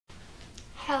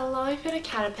Hello, my favorite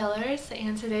caterpillars,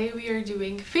 and today we are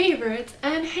doing favorites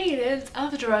and hated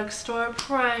of drugstore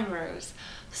primers.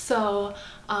 So,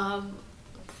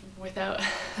 without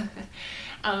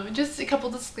just a couple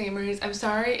disclaimers. I'm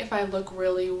sorry if I look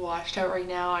really washed out right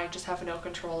now. I just have no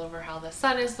control over how the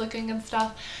sun is looking and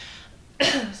stuff.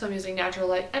 So I'm using natural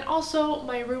light, and also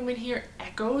my room in here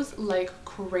echoes like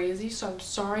crazy, so I'm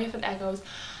sorry if it echoes.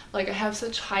 Like, I have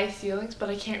such high ceilings, but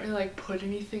I can't really like put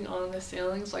anything on the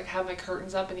ceilings. Like, have my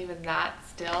curtains up, and even that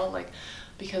still, like,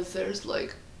 because there's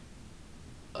like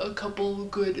a couple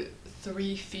good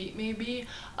 3 feet maybe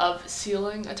of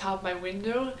ceiling atop my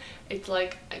window. It's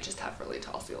like I just have really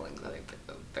tall ceilings. I think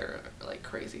they're like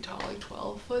crazy tall, like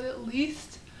 12 foot at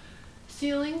least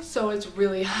ceilings, so it's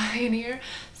really high in here.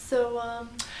 So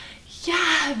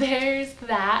yeah, there's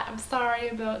that. I'm sorry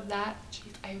about that.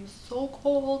 Jeez, I am so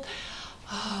cold.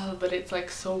 But it's like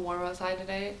so warm outside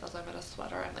today because I'm in a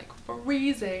sweater. I'm like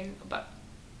freezing. But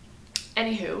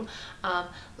anywho,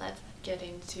 let's get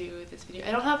into this video.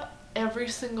 I don't have every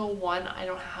single one. I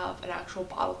don't have an actual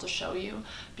bottle to show you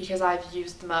because I've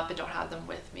used them up and don't have them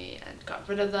with me and got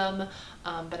rid of them.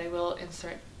 But I will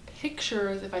insert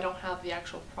pictures if I don't have the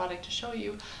actual product to show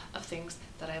you of things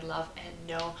that I love. And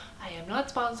no, I am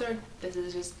not sponsored. This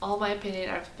is just all my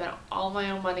opinion. I've spent all my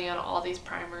own money on all these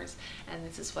primers, and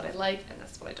this is what I like and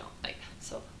that's what I don't like.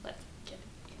 So let's get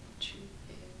into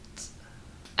it.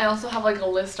 I also have like a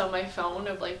list on my phone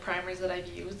of like primers that I've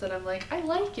used that I'm like, I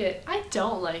like it, I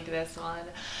don't like this one.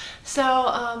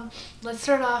 So let's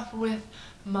start off with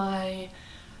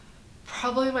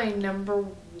probably my number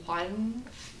one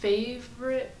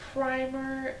favorite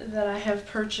primer that I have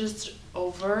purchased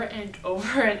over and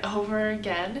over and over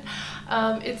again.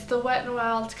 It's the Wet n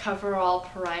Wild Coverall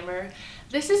Primer.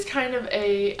 This is kind of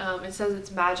a, it says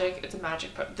it's magic,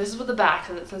 this is what the back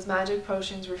says. It says magic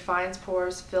potions, refines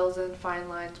pores, fills in fine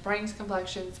lines, brightens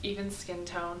complexions, evens skin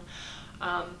tone.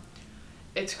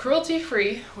 It's cruelty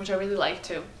free, which I really like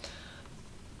too.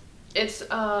 It's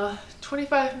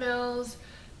 25 mils,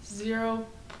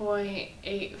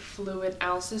 0.8 fluid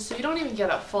ounces, so you don't even get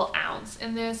a full ounce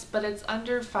in this, but it's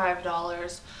under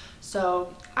 $5,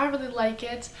 so I really like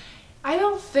it. I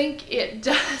don't think it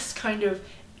does kind of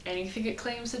anything it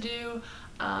claims to do.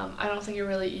 I don't think it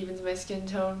really evens my skin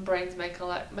tone, brightens my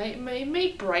color,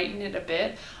 may brighten it a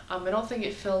bit. I don't think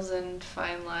it fills in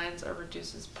fine lines or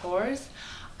reduces pores.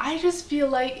 I just feel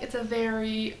like it's a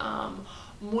very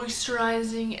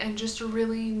moisturizing and just a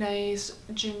really nice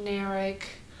generic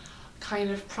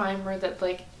kind of primer that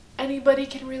like anybody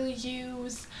can really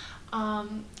use. I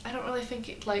don't really think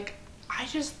it, like, I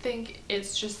just think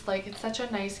it's just like, it's such a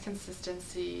nice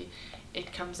consistency.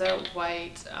 It comes out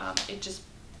white. It just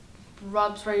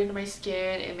rubs right into my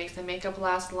skin. It makes the makeup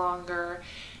last longer.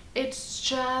 It's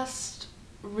just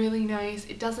really nice.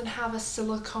 It doesn't have a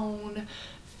silicone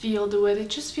feel to it. It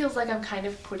just feels like I'm kind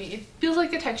of it feels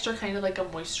like the texture kind of like a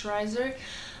moisturizer.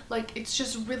 Like, it's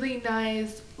just really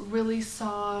nice, really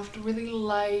soft, really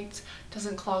light,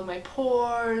 doesn't clog my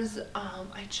pores.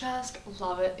 I just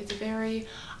love it. It's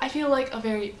I feel like a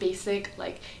very basic,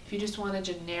 like if you just want a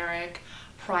generic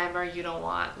primer, you don't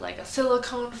want like a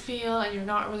silicone feel and you're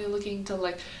not really looking to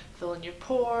like fill in your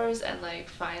pores and like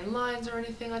fine lines or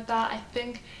anything like that. I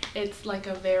think it's like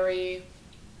a very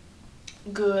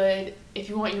good, if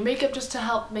you want your makeup just to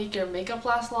help make your makeup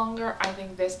last longer, I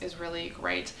think this is really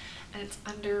great. And it's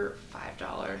under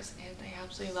 $5 and I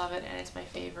absolutely love it, and it's my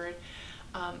favorite.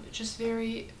 Just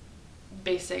very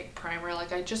basic primer.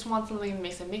 Like, I just want something that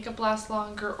makes my makeup last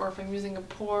longer, or if I'm using a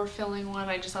pore filling one,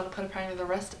 I just want to put a primer the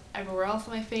rest everywhere else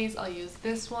on my face, I'll use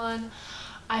this one.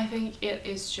 I think it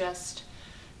is just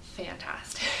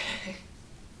fantastic.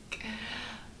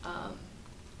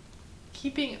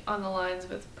 Keeping on the lines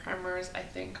with primers, I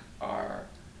think are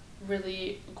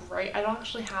really great. I don't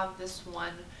actually have this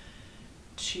one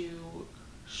to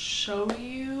show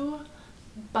you,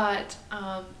 but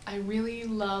I really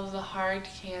love the Hard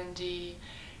Candy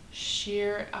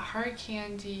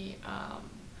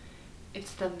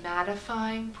it's the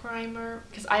mattifying primer,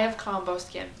 because I have combo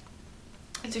skin.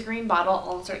 It's a green bottle.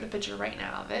 I'll insert the picture right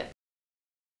now of it.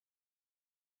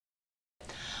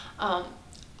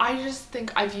 I just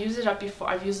think I've used it up before.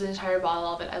 I've used the entire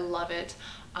bottle of it. I love it.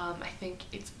 I think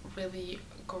it's really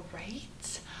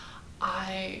great.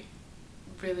 I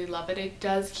really love it. It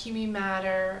does keep me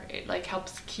matter. It like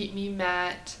helps keep me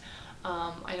matte.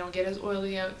 I don't get as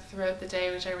oily out throughout the day,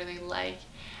 which I really like.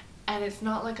 And it's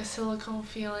not like a silicone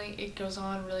feeling. It goes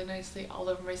on really nicely all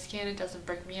over my skin. It doesn't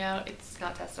break me out. It's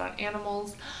not tested on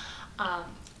animals.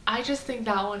 I just think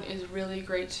that one is really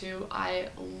great too. I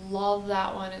love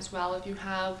that one as well. If you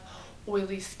have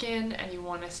oily skin and you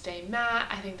want to stay matte,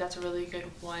 I think that's a really good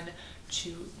one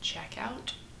to check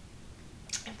out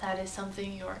if that is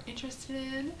something you're interested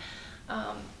in.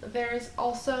 There's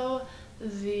also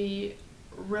the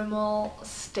Rimmel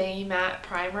Stay Matte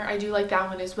Primer. I do like that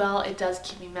one as well. It does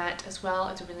keep me matte as well.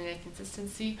 It's a really nice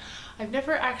consistency. I've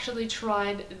never actually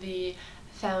tried the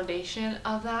foundation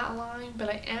of that line, but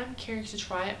I am curious to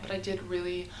try it. But I did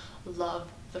really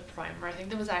love the primer. I think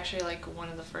that was actually like one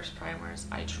of the first primers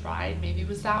I tried. Maybe it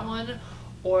was that one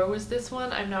or was this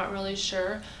one, I'm not really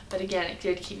sure, but again, it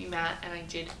did keep me matte and I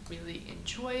did really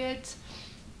enjoy it.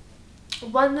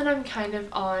 One that I'm kind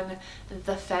of on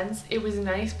the fence, it was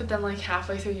nice, but then like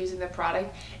halfway through using the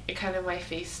product, it kind of, my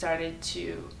face started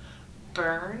to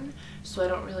burn, so I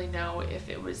don't really know if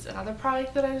it was another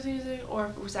product that I was using or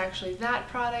if it was actually that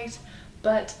product,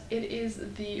 but it is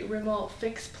the Rimmel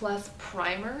Fix Plus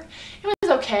Primer. It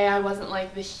was okay. I wasn't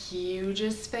like the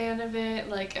hugest fan of it.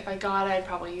 Like if I got it, I'd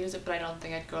probably use it, but I don't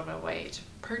think I'd go out of my way to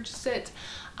purchase it.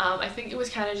 I think it was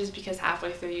kind of just because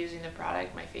halfway through using the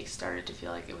product, my face started to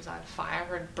feel like it was on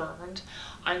fire and burned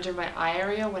under my eye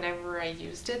area whenever I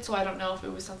used it. So I don't know if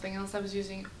it was something else I was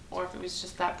using or if it was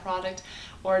just that product,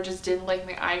 or I just didn't like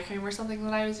my eye cream or something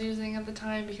that I was using at the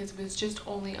time, because it was just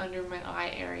only under my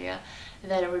eye area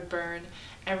that it would burn.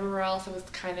 Everywhere else it was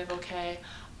kind of okay,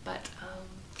 but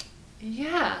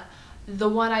yeah. The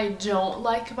one I don't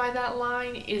like by that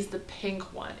line is the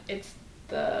pink one. It's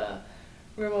the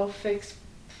Rimmel Fix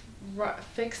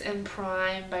and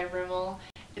Prime by Rimmel.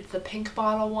 It's the pink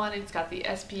bottle one. It's got the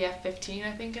SPF 15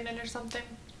 I think in it or something.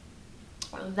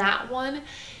 That one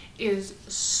is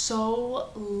so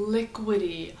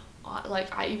liquidy. Like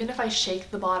even if I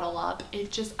shake the bottle up,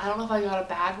 it just, I don't know if I got a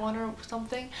bad one or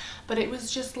something, but it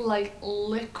was just like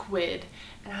liquid,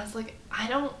 and I was like, I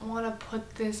don't want to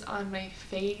put this on my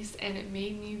face, and it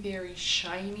made me very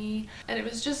shiny, and it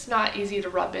was just not easy to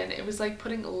rub in. It was like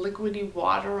putting liquidy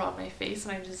water on my face,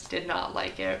 and I just did not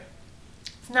like it.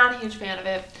 It's not a huge fan of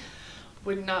it.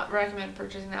 Would not recommend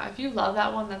purchasing that. If you love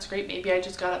that one, that's great. Maybe I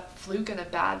just got a fluke in a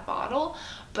bad bottle,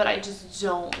 but I just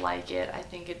don't like it. I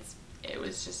think it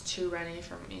was just too runny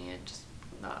for me and just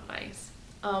not nice.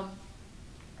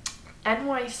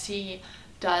 NYC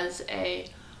does I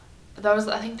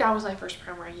think that was my first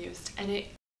primer I used, and it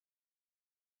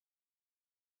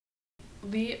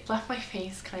left my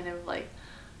face kind of like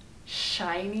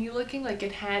shiny looking, like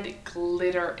it had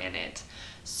glitter in it.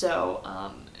 So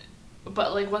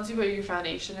but like once you put your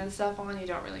foundation and stuff on, you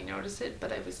don't really notice it,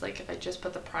 but it was like if I just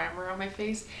put the primer on my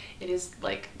face, it is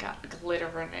like got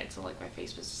glitter in it, so like my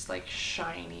face was just like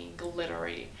shiny,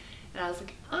 glittery, and I was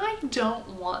like, I don't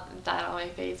want that on my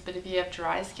face. But if you have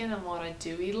dry skin and want a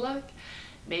dewy look,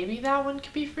 maybe that one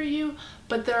could be for you.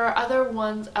 But there are other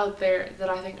ones out there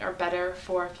that I think are better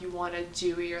for if you want a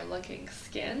dewier looking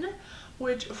skin,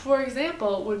 which for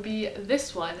example would be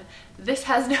this one. This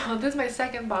is my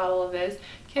second bottle of this.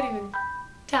 Can't even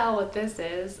tell what this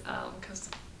is because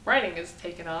writing is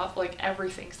taken off, like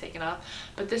everything's taken off.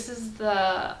 But this is the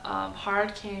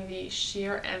Hard Candy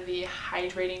Sheer Envy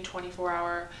Hydrating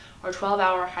 24-hour or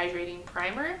 12-hour Hydrating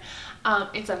Primer.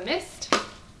 It's a mist.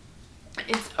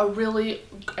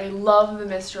 I love the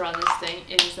mister on this thing.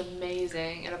 It is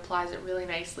amazing. It applies it really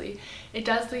nicely. It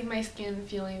does leave my skin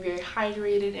feeling very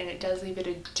hydrated, and it does leave it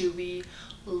a dewy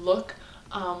look,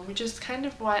 which is kind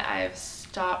of why I've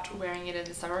stopped wearing it in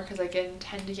the summer, because I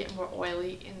tend to get more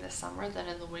oily in the summer than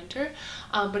in the winter.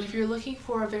 But if you're looking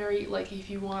for a very, like if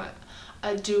you want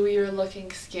a dewier looking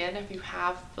skin, if you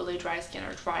have really dry skin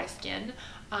or dry skin,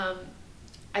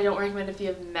 I don't recommend if you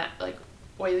have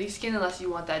oily skin unless you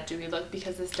want that dewy look,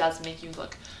 because this does make you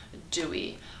look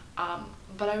dewy.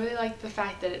 But I really like the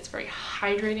fact that it's very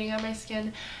hydrating on my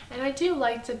skin, and I do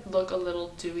like to look a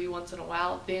little dewy once in a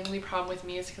while. The only problem with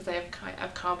me is because I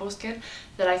have combo skin,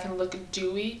 that I can look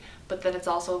dewy, but then it's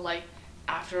also like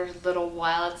after a little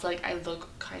while it's like I look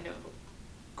kind of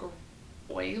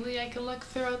oily. I can look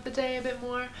throughout the day a bit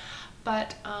more,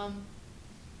 but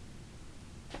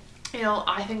you know,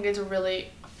 I think it's a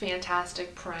really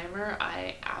fantastic primer.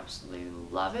 I absolutely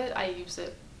love it. I use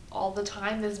it all the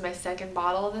time. This is my second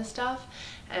bottle of this stuff,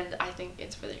 and I think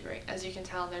it's really great. As you can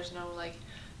tell, there's no like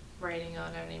writing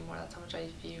on it anymore. That's how much I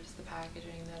use the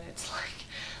packaging, that it's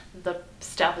like the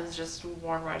stuff is just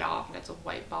worn right off, and it's a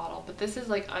white bottle. But this is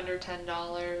like under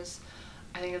 $10.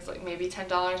 I think it's like maybe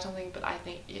 $10 or something, but I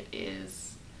think it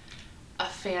is a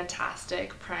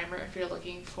fantastic primer if you're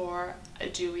looking for a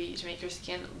dewy, to make your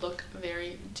skin look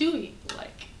very dewy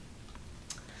like.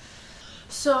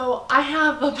 So I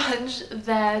have a bunch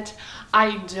that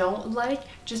I don't like,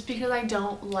 just because I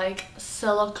don't like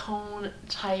silicone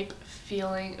type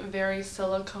feeling, very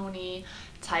silicone-y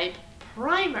type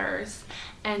primers,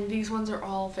 and these ones are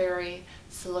all very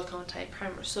silicone type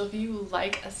primers. So if you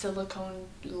like a silicone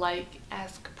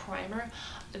like-esque primer,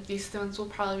 these ones will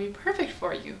probably be perfect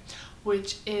for you,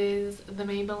 which is the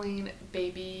Maybelline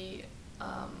Baby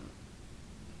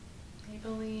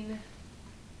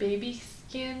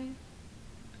Skin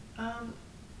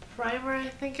primer, I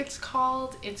think it's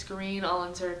called. It's green. I'll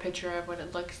insert a picture of what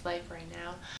it looks like right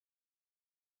now.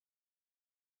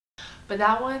 But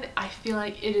that one, I feel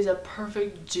like it is a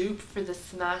perfect dupe for the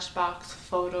Smashbox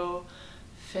Photo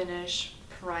Finish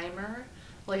primer.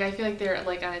 Like, I feel like they're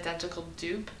like an identical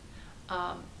dupe.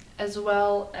 As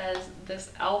well as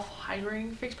this E.L.F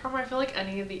hydrating fix primer. I feel like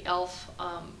any of the E.L.F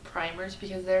primers,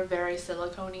 because they're very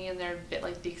silicone-y and they're a bit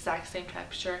like the exact same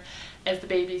texture as the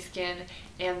Baby Skin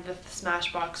and the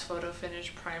Smashbox Photo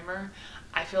Finish primer.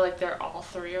 I feel like they're all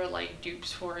three are like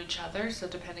dupes for each other, so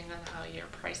depending on how your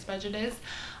price budget is.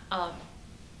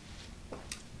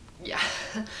 Yeah,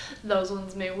 those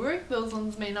ones may work, those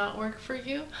ones may not work for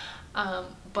you.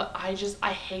 But I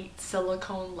hate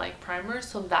silicone like primers,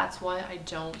 so that's why I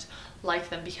don't like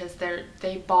them, because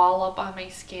they ball up on my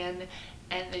skin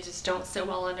and they just don't sit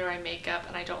well under my makeup,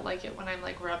 and I don't like it when I'm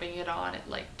like rubbing it on, it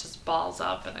like just balls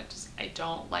up, and I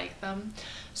don't like them.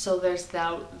 So there's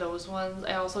those ones.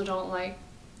 I also don't like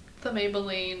the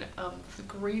Maybelline the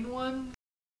green one.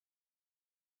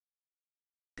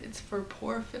 It's for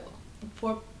pore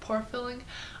filling.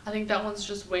 I think that one's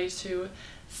just way too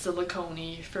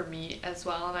silicone-y for me as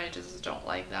well, and I just don't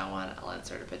like that one. I'll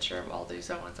insert a picture of all these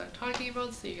other ones I'm talking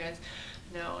about so you guys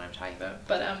know what I'm talking about.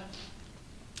 But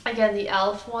again, the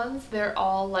E.L.F ones, they're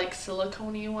all like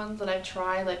silicone-y ones that I've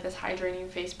tried, like this hydrating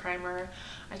face primer.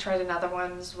 I tried another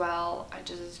one as well. I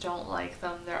just don't like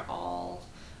them. They're all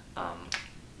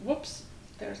whoops,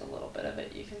 there's a little bit of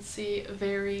it. You can see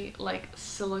very like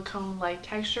silicone like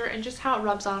texture, and just how it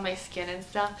rubs on my skin and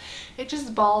stuff, it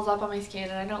just balls up on my skin,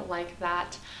 and I don't like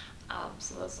that.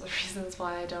 So those are the reasons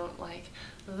why I don't like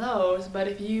those. But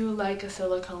if you like a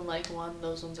silicone like one,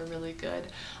 those ones are really good.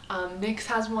 NYX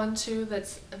has one too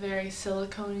that's a very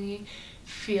silicone-y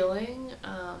feeling.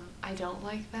 I don't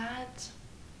like that,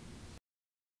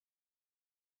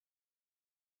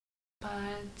 but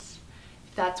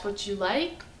if that's what you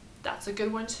like, that's a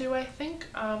good one too, I think.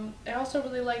 I also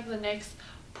really like the NYX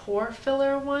pore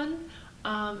filler one.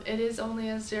 It is only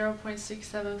a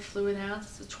 0.67 fluid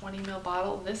ounce. It's a 20 ml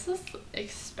bottle. This is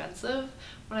expensive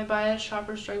when I buy it at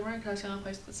Shoppers Drug Mart, because it's the only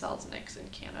place that sells NYX in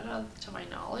Canada, to my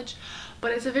knowledge.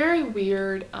 But it's a very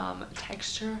weird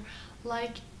texture.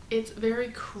 Like, it's very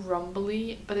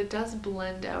crumbly, but it does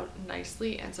blend out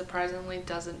nicely and surprisingly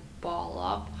doesn't ball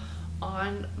up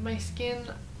on my skin.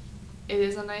 It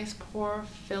is a nice pore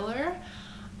filler.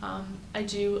 I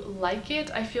do like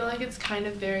it. I feel like it's kind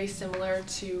of very similar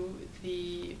to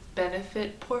the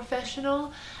Benefit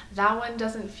Professional. That one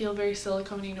doesn't feel very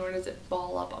silicone-y, nor does it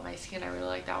ball up on my skin. I really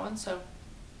like that one. So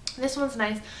this one's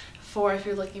nice for if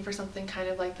you're looking for something kind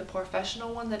of like the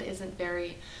Professional one that isn't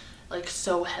very like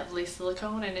so heavily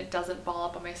silicone and it doesn't ball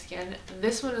up on my skin.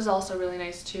 This one is also really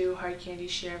nice too. Hard Candy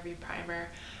Sheer V Primer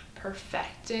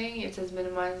Perfecting. It says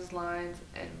minimizes lines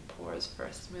and pores for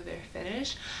a smoother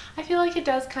finish. I feel like it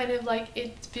does kind of like,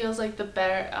 it feels like the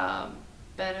better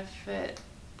Benefit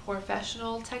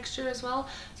Professional texture as well.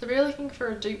 So if you're looking for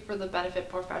a dupe for the Benefit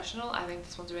Professional, I think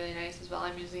this one's really nice as well.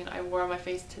 I'm using it. I wore it on my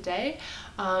face today.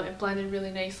 It blended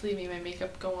really nicely, made my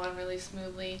makeup go on really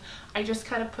smoothly. I just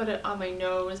kind of put it on my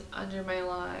nose, under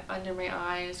my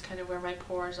eyes, kind of where my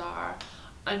pores are.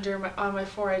 On my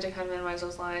forehead to kind of minimize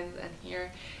those lines, and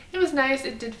here. It was nice.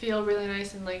 It did feel really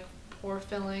nice and like pore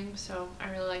filling, so I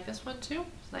really like this one too.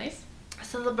 It's nice.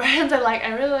 So the brands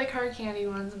I really like Hard Candy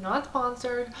ones. I'm not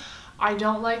sponsored. I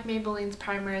don't like Maybelline's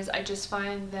primers. I just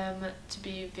find them to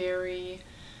be very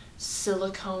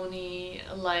silicone-y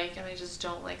like, and I just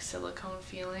don't like silicone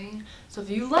feeling. So if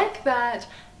you like that,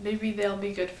 maybe they'll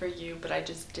be good for you, but I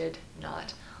just did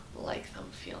not like them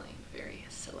feeling very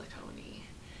silicone-y.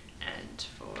 And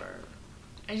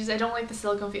I don't like the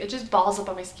silicone feel. It just balls up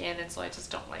on my skin, and so I just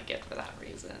don't like it for that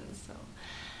reason. So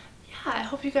yeah, I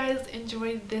hope you guys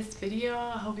enjoyed this video.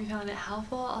 I hope you found it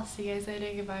helpful. I'll see you guys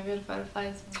later. Goodbye, beautiful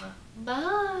butterflies.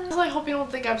 Bye. So I hope you don't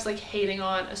think I was like hating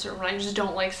on a certain one. I just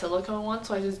don't like silicone ones,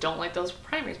 so I just don't like those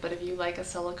primers. But if you like a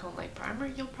silicone like primer,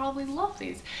 you'll probably love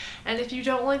these. And if you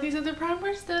don't like these other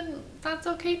primers, then that's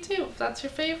okay too. If that's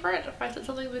your favorite, if it's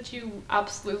something that you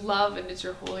absolutely love and it's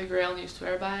your holy grail and you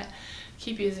swear by it,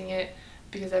 keep using it.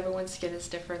 because everyone's skin is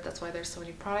different. That's why there's so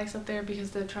many products out there,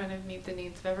 because they're trying to meet the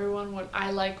needs of everyone. What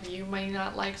I like, you might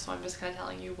not like, so I'm just kind of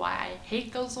telling you why I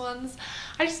hate those ones.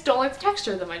 I just don't like the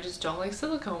texture of them. I just don't like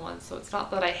silicone ones. So it's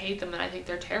not that I hate them and I think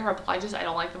they're terrible. I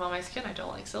don't like them on my skin. I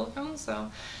don't like silicone.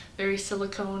 So very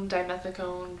silicone,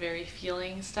 dimethicone, very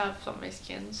feeling stuff on my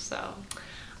skin. So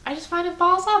I just find it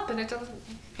balls up and it doesn't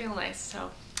feel nice.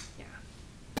 So